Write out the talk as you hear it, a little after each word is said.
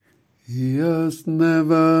He has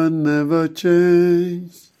never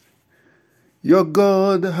changed. Your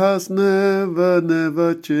God has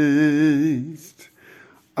never changed.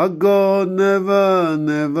 Our God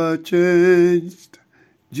never changed.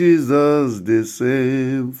 Jesus the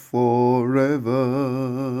same forever.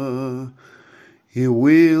 He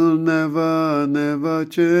will never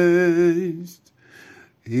change.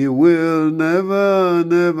 He will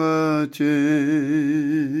never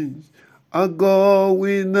change. Our God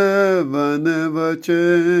will never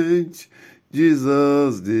change.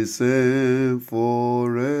 Jesus the same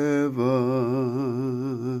forever.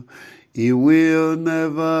 He will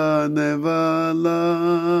never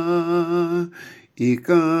lie. He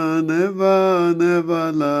can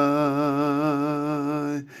never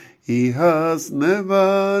lie. He has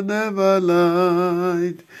never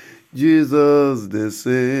lied. Jesus the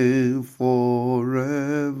same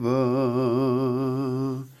forever.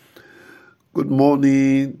 Good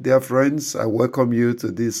morning, dear friends. I welcome you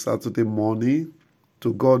to this Saturday morning.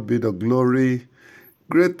 To God be the glory.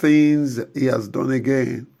 Great things He has done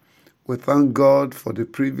again. We thank God for the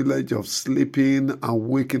privilege of sleeping and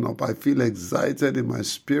waking up. I feel excited in my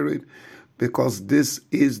spirit because this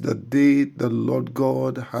is the day the Lord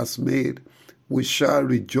God has made. We shall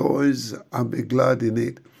rejoice and be glad in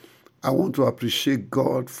it. I want to appreciate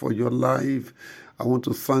God for your life. I want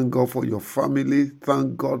to thank God for your family.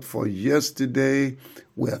 Thank God for yesterday.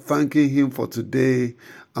 We are thanking Him for today,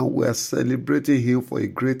 and we are celebrating Him for a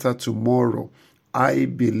greater tomorrow. I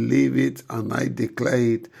believe it and I declare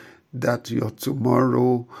it that your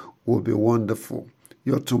tomorrow will be wonderful.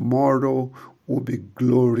 Your tomorrow will be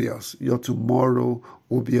glorious. Your tomorrow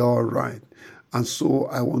will be all right. And so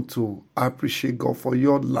I want to appreciate God for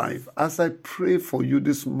your life as I pray for you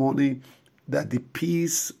this morning that the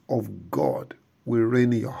peace of God will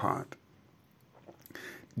reign in your heart.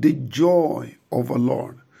 The joy of the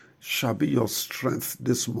Lord shall be your strength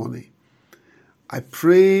this morning. I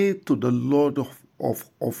pray to the Lord of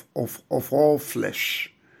all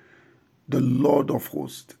flesh, the Lord of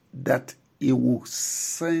hosts, that He will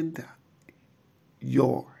send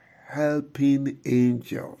your helping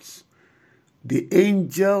angels, the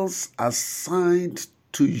angels assigned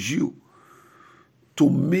to you to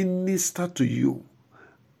minister to you.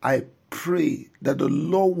 I pray that the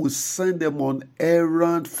Lord will send them on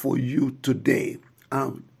errand for you today,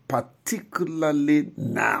 and particularly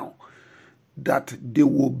now, that they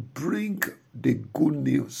will bring the good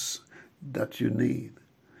news that you need.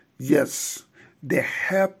 Yes, the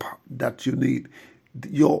help that you need.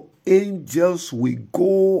 Your angels will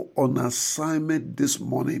go on assignment this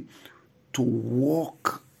morning to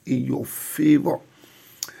walk in your favor.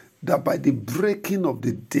 That by the breaking of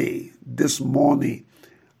the day this morning,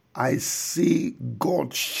 I see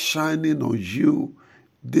God shining on you.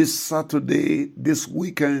 This Saturday, this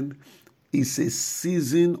weekend, is a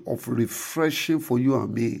season of refreshing for you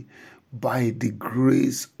and me by the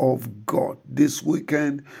grace of God. This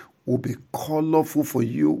weekend will be colorful for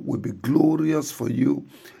you, will be glorious for you.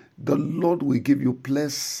 The Lord will give you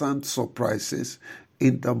pleasant surprises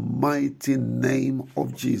in the mighty name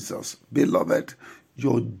of Jesus. Beloved,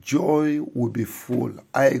 your joy will be full.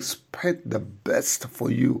 I expect the best for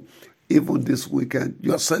you. Even this weekend,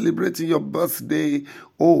 you are celebrating your birthday.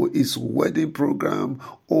 Oh, it's wedding program.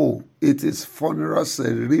 Oh, it is funeral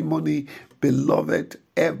ceremony. Beloved,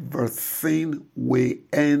 everything will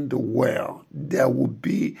end well. There will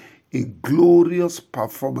be a glorious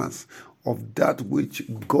performance of that which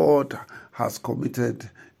God has committed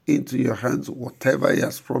into your hands. Whatever He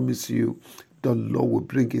has promised you, the Lord will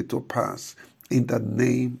bring it to pass in the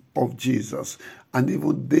name of Jesus. And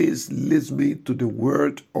even this leads me to the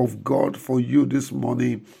word of God for you this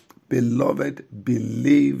morning. Beloved,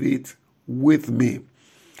 believe it with me.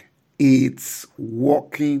 It's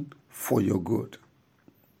working for your good.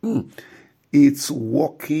 It's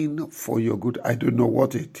working for your good. I don't know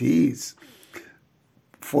what it is.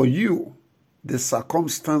 For you, the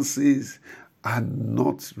circumstances are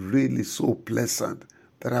not really so pleasant,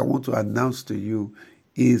 that I want to announce to you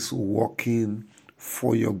is working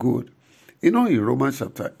for your good. You know, in Romans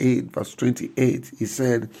chapter 8, verse 28, he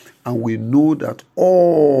said, and we know that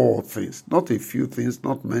all things, not a few things,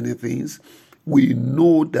 not many things, we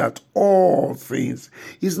know that all things,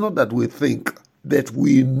 it's not that we think, that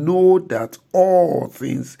we know that all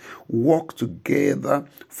things work together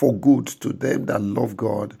for good to them that love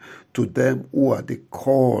God, to them who are the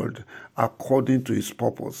called according to His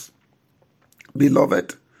purpose.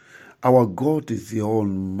 Beloved, our God is the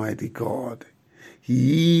Almighty God.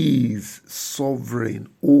 He is sovereign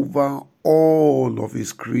over all of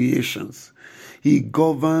His creations. He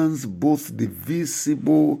governs both the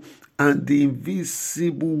visible and the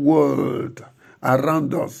invisible world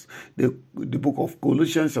around us. The book of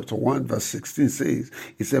Colossians chapter 1 verse 16 says,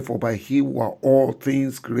 it said, for by him were all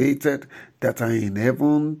things created that are in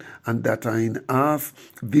heaven and that are in earth,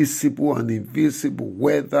 visible and invisible,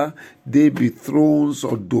 whether they be thrones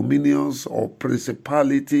or dominions or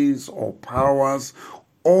principalities or powers.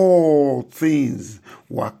 All things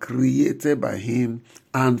were created by him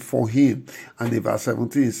and for him. And in verse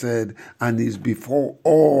 17 it said, and is before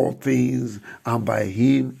all things, and by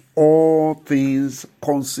him all things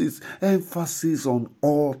consist. Emphasis on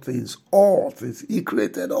all things. All things. He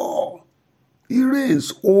created all. He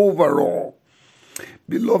reigns over all.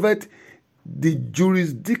 Beloved, the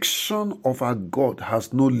jurisdiction of our God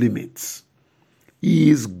has no limits.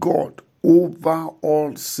 He is God over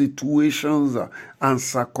all situations and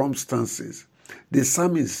circumstances. The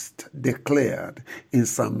psalmist declared in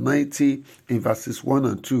Psalm 90 in verses 1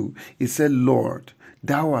 and 2, he said, Lord,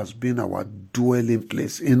 thou hast been our dwelling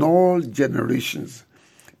place in all generations.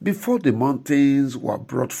 Before the mountains were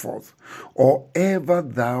brought forth, or ever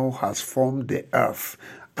thou hast formed the earth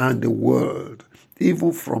and the world,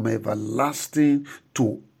 even from everlasting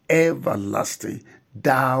to everlasting,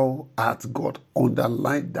 thou art God.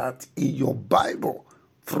 Underline that in your Bible.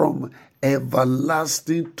 From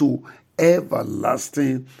everlasting to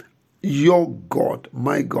everlasting, your God,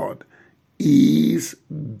 my God, is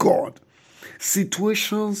God.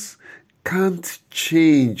 Situations can't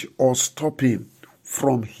change or stop him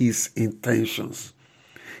from his intentions.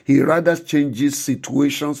 He rather changes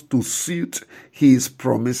situations to suit his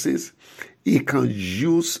promises. He can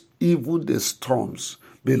use even the storms,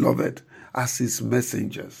 beloved, as his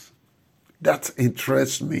messengers. That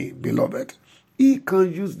interests me, beloved. He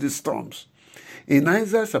can use the storms. In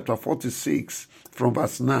Isaiah chapter 46 from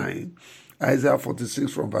verse 9, Isaiah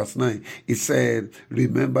 46 from verse 9, it said,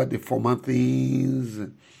 remember the former things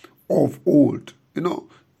of old.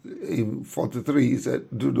 In 43, he said,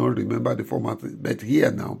 do not remember the former things. But here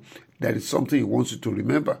now, there is something he wants you to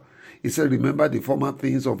remember. He said, remember the former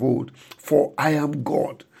things of old, for I am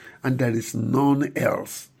God, and there is none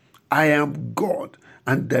else. I am God,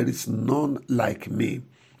 and there is none like me,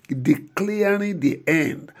 declaring the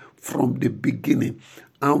end from the beginning,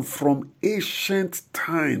 and from ancient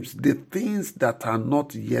times the things that are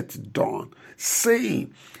not yet done,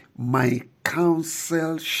 saying, my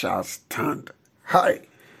counsel shall stand high,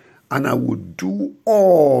 and I will do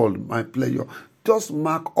all my pleasure. Just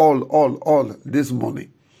mark all this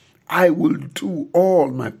morning. I will do all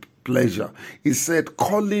my pleasure. He said,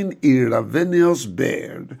 calling a ravenous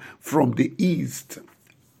bird from the east,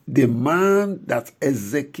 the man that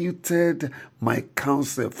executed my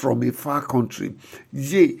counsel from a far country.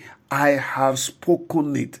 Yea, I have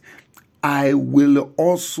spoken it. I will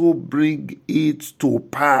also bring it to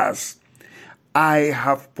pass. I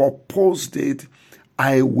have proposed it.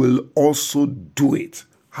 I will also do it.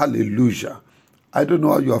 Hallelujah. I don't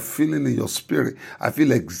know how you are feeling in your spirit. I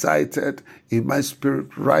feel excited in my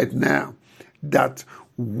spirit right now that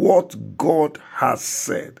what God has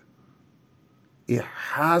said, it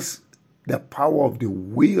has the power of the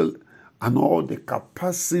will and all the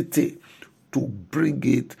capacity to bring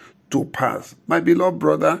it to pass. My beloved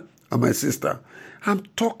brother and my sister, I'm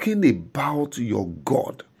talking about your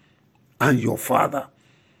God and your Father.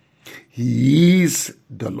 He is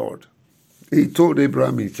the Lord. He told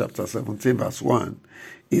Abraham in chapter 17, verse 1,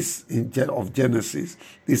 of Genesis.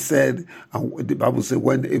 He said, and the Bible said,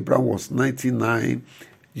 when Abraham was 99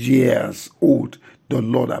 years old, the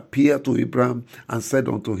Lord appeared to Abraham and said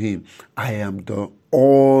unto him, I am the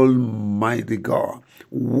Almighty God.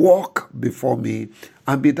 Walk before me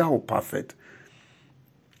and be thou perfect.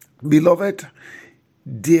 Beloved,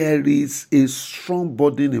 there is a strong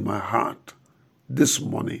burden in my heart this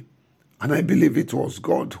morning, and I believe it was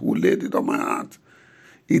God who laid it on my heart.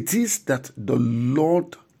 It is that the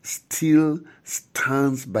Lord still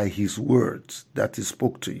stands by his words that he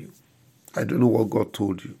spoke to you. I don't know what God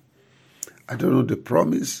told you. I don't know the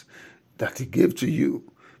promise that he gave to you,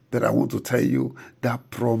 but I want to tell you that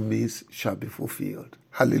promise shall be fulfilled.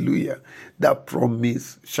 Hallelujah. That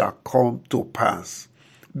promise shall come to pass.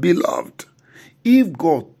 Beloved, if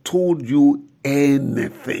God told you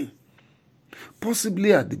anything,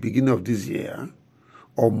 possibly at the beginning of this year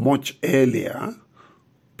or much earlier,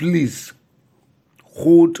 please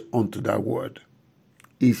hold on to that word.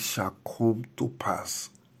 It shall come to pass.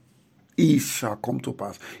 It shall come to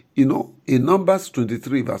pass. In Numbers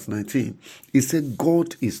 23 verse 19, it said,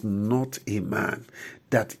 God is not a man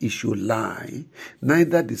that he should lie,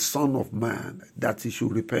 neither the son of man that he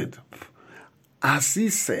should repent. As he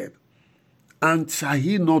said, and shall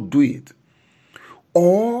he not do it?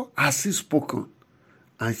 Or has he spoken,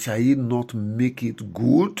 and shall he not make it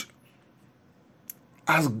good?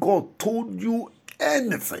 Has God told you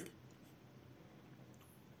anything?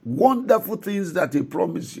 Wonderful things that he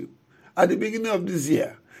promised you at the beginning of this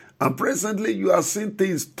year. And presently you are seeing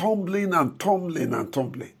things tumbling and tumbling and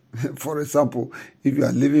tumbling. For example, if you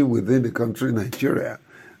are living within the country Nigeria,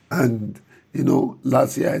 and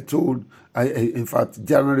last year in fact,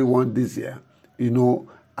 January 1 this year,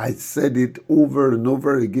 I said it over and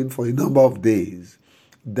over again for a number of days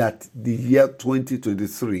that the year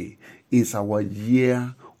 2023 is our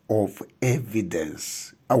year of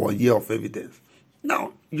evidence. Our year of evidence.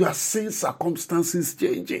 Now, you are seeing circumstances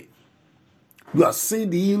changing. You are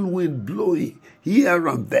seeing the ill wind blowing here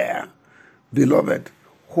and there. Beloved,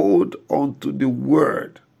 hold on to the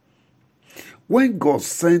word. When God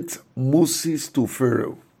sent Moses to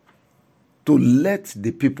Pharaoh to let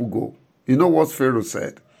the people go, you know what Pharaoh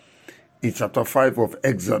said? In chapter 5 of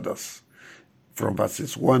Exodus, from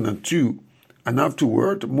verses 1 and 2, and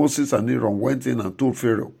afterward Moses and Aaron went in and told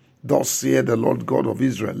Pharaoh, Thus saith the Lord God of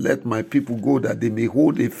Israel, let my people go, that they may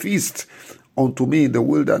hold a feast unto me in the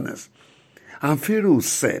wilderness. And Pharaoh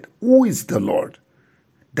said, Who is the Lord,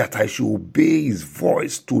 that I should obey his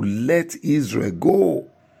voice to let Israel go?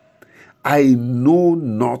 I know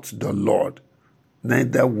not the Lord,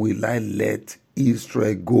 neither will I let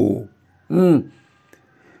Israel go.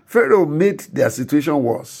 Pharaoh made their situation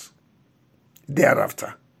worse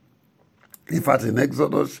thereafter. In fact, in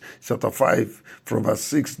Exodus chapter 5, from verse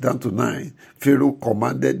 6 down to 9, Pharaoh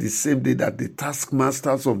commanded the same day that the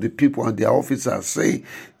taskmasters of the people and their officers, saying,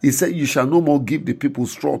 he said, You shall no more give the people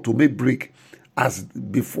straw to make brick as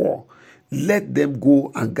before. Let them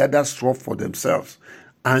go and gather straw for themselves.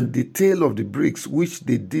 And the tail of the bricks which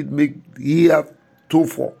they did make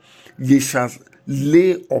heretofore, ye shall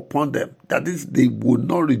lay upon them. That is, they will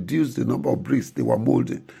not reduce the number of bricks they were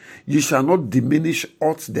molding. You shall not diminish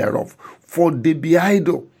aught thereof, for they be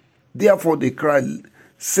idle. Therefore they cry,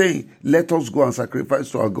 saying, Let us go and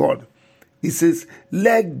sacrifice to our God. He says,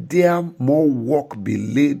 Let their more work be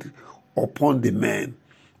laid upon the men,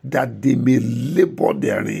 that they may labor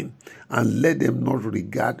therein, and let them not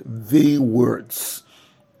regard vain words.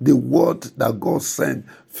 The word that God sent,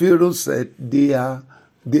 Pharaoh said,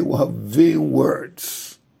 they were vain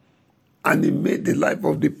words. And it made the life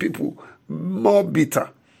of the people more bitter.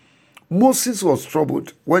 Moses was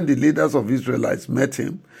troubled when the leaders of Israelites met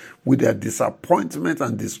him with their disappointment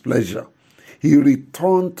and displeasure. He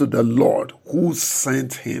returned to the Lord who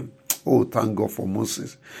sent him. Oh, thank God for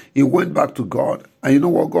Moses. He went back to God. And you know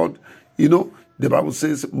what, God? The Bible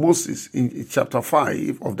says Moses in chapter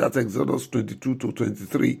 5 of that Exodus 22 to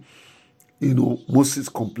 23, Moses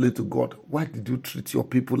complained to God, Why did you treat your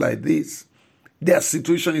people like this? Their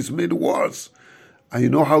situation is made worse. And you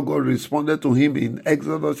know how God responded to him in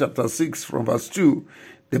Exodus chapter 6 from verse 2.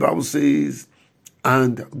 The Bible says,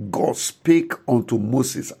 And God spake unto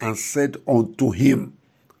Moses and said unto him,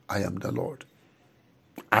 I am the Lord.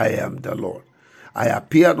 I am the Lord. I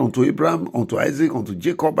appeared unto Abraham, unto Isaac, unto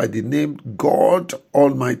Jacob by the name God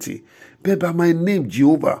Almighty. But by my name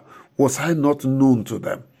Jehovah was I not known to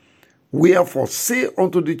them. Wherefore say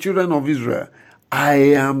unto the children of Israel, I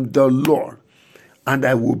am the Lord. And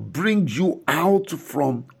I will bring you out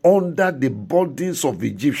from under the burdens of the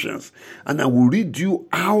Egyptians, and I will lead you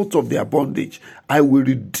out of their bondage. I will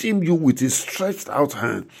redeem you with a stretched out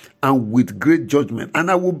hand and with great judgment.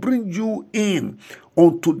 And I will bring you in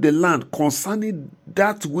unto the land concerning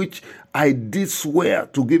that which I did swear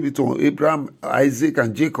to give it to Abraham, Isaac,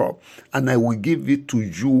 and Jacob, and I will give it to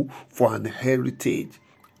you for an heritage.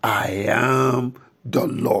 I am the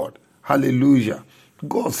Lord. Hallelujah.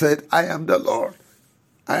 God said, I am the Lord.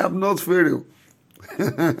 I am not Pharaoh.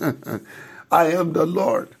 I am the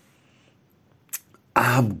Lord.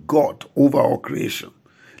 I am God over all creation.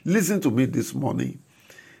 Listen to me this morning.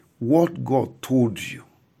 What God told you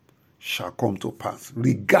shall come to pass,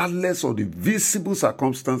 regardless of the visible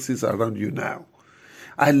circumstances around you now.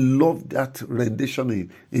 I love that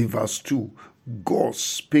rendition in verse 2. God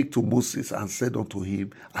spake to Moses and said unto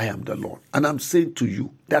him, I am the Lord. And I'm saying to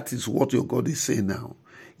you, that is what your God is saying now.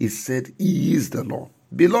 He said, He is the Lord.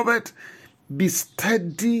 Beloved, be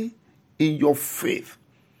steady in your faith.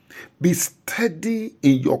 Be steady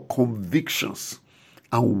in your convictions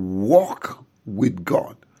and walk with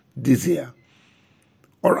God this year.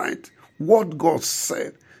 All right? What God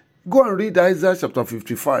said. Go and read Isaiah chapter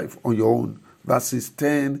 55 on your own, verses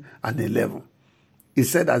 10 and 11. He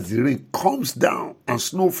said, as the rain comes down and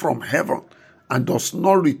snow from heaven, and does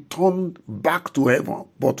not return back to heaven,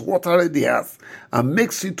 but watereth the earth, and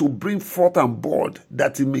makes it to bring forth and bud,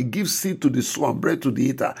 that it may give seed to the sower and bread to the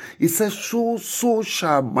eater. He says, so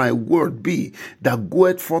shall my word be that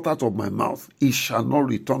goeth forth out of my mouth. It shall not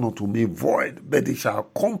return unto me void, but it shall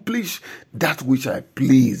accomplish that which I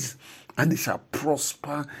please, and it shall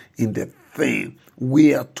prosper in the thing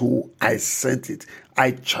whereto I sent it.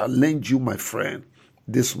 I challenge you, my friend,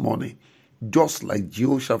 this morning, just like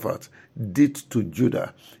Jehoshaphat did to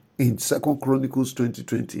Judah in 2 Chronicles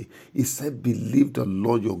 20:20. He said, believe the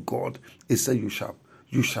Lord your God. He said, you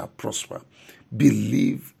shall prosper.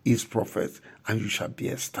 Believe his prophet, and you shall be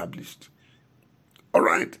established. All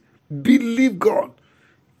right? Believe God.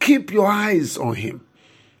 Keep your eyes on him.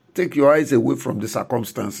 Take your eyes away from the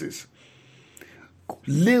circumstances.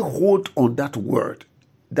 Lay hold on that word.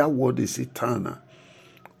 That word is eternal.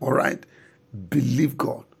 All right? Believe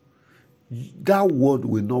God. That word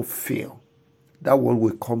will not fail. That word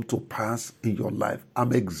will come to pass in your life.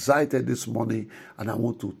 I'm excited this morning, and I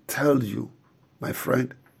want to tell you, my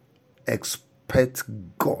friend, expect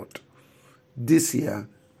God. This year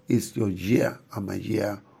is your year and my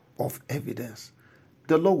year of evidence.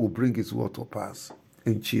 The Lord will bring his word to pass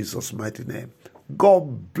in Jesus' mighty name.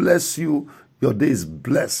 God bless you. Your day is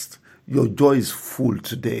blessed. Your joy is full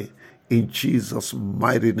today in Jesus'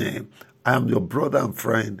 mighty name. I am your brother and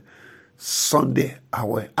friend, Sunday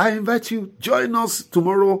Awe. I invite you, join us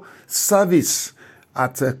tomorrow service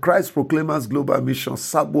at Christ Proclaimers Global Mission,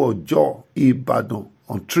 Sabo Ojo, Ibadan,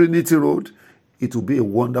 on Trinity Road. It will be a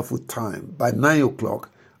wonderful time. By 9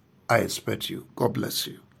 o'clock, I expect you. God bless you.